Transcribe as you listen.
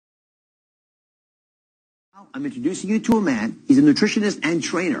I'm introducing you to a man. He's a nutritionist and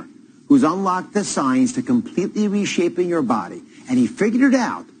trainer who's unlocked the science to completely reshaping your body. And he figured it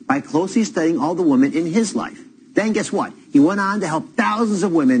out by closely studying all the women in his life. Then guess what? He went on to help thousands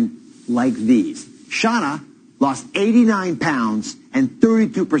of women like these. Shauna lost 89 pounds and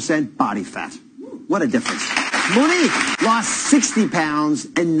 32% body fat. What a difference. Monique lost 60 pounds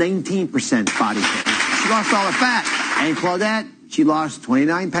and 19% body fat. She lost all her fat. And Claudette, she lost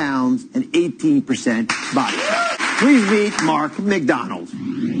 29 pounds and 18% body fat. Please meet Mark MacDonald.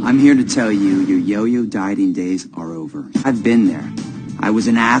 I'm here to tell you your yo-yo dieting days are over. I've been there. I was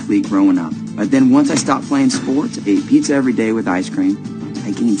an athlete growing up, but then once I stopped playing sports, ate pizza every day with ice cream,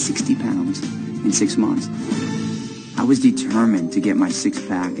 I gained 60 pounds in 6 months. I was determined to get my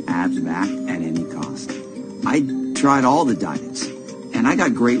six-pack abs back at any cost. I tried all the diets, and I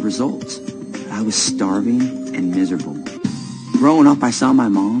got great results. But I was starving and miserable. Growing up, I saw my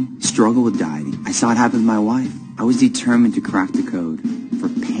mom struggle with dieting. I saw it happen to my wife. I was determined to crack the code for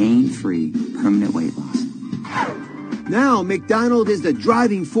pain-free, permanent weight loss. Now, MacDonald is the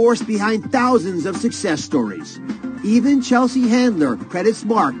driving force behind thousands of success stories. Even Chelsea Handler credits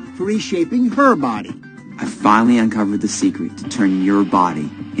Mark for reshaping her body. I finally uncovered the secret to turn your body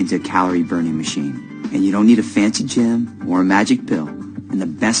into a calorie-burning machine. And you don't need a fancy gym or a magic pill. And the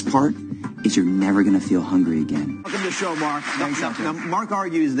best part is you're never going to feel hungry again. Welcome to the show, Mark. Thanks, Now, Mark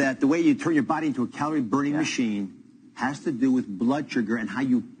argues that the way you turn your body into a calorie-burning machine has to do with blood sugar and how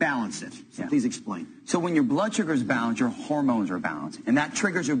you balance it. So please explain. So when your blood sugar is balanced, your hormones are balanced. And that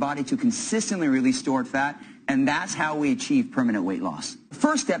triggers your body to consistently release stored fat. And that's how we achieve permanent weight loss. The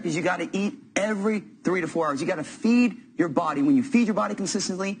first step is you got to eat every 3 to 4 hours. You got to feed your body. When you feed your body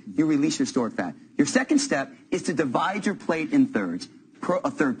consistently, you release your stored fat. Your second step is to divide your plate in thirds.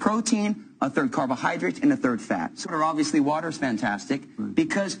 A third protein, a third carbohydrates, and a third fat. So obviously water is fantastic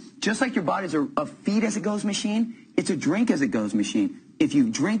because just like your body's a feed as it goes machine, it's a drink as it goes machine. If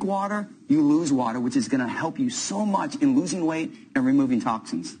you drink water, you lose water, which is going to help you so much in losing weight and removing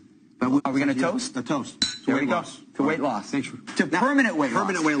toxins. But are we going to toast? A toast. There we go. To weight loss. To permanent weight loss.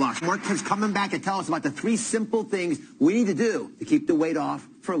 Permanent weight loss. Mark is coming back and tell us about the 3 simple things we need to do to keep the weight off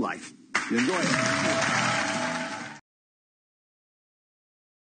for life. You enjoy it.